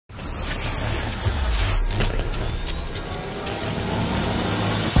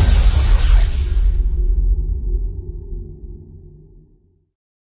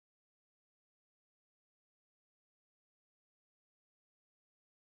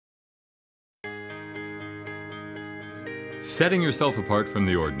Setting yourself apart from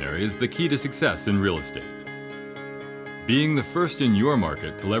the ordinary is the key to success in real estate. Being the first in your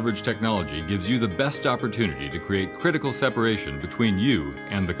market to leverage technology gives you the best opportunity to create critical separation between you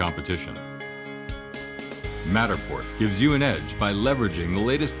and the competition. Matterport gives you an edge by leveraging the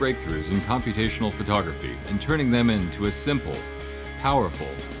latest breakthroughs in computational photography and turning them into a simple, powerful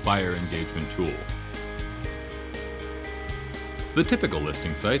buyer engagement tool. The typical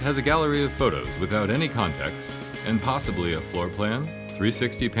listing site has a gallery of photos without any context and possibly a floor plan,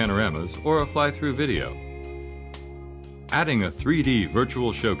 360 panoramas, or a fly-through video. Adding a 3D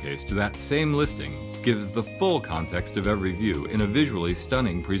virtual showcase to that same listing gives the full context of every view in a visually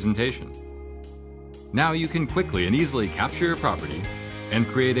stunning presentation. Now you can quickly and easily capture your property and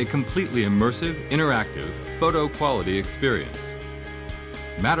create a completely immersive, interactive, photo quality experience.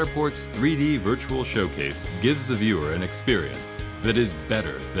 Matterport's 3D virtual showcase gives the viewer an experience that is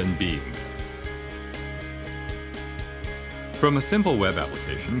better than being there. From a simple web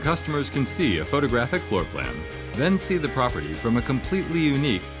application, customers can see a photographic floor plan, then see the property from a completely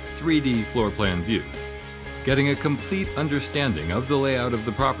unique 3D floor plan view, getting a complete understanding of the layout of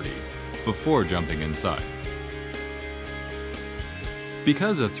the property before jumping inside.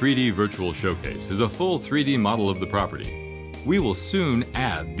 Because a 3D virtual showcase is a full 3D model of the property, we will soon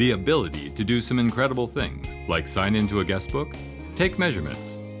add the ability to do some incredible things, like sign into a guest book, take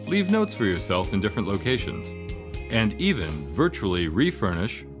measurements, leave notes for yourself in different locations, and even virtually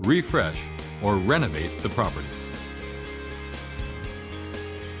refurnish, refresh, or renovate the property.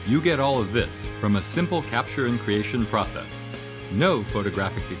 You get all of this from a simple capture and creation process. No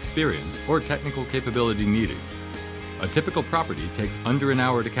photographic experience or technical capability needed. A typical property takes under an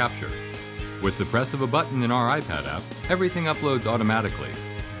hour to capture. With the press of a button in our iPad app, everything uploads automatically,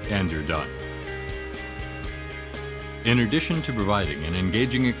 and you're done. In addition to providing an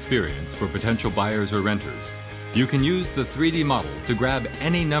engaging experience for potential buyers or renters, you can use the 3D model to grab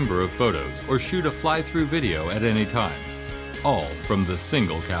any number of photos or shoot a fly-through video at any time, all from the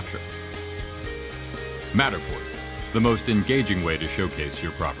single capture. Matterport, the most engaging way to showcase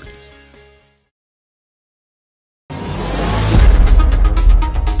your property.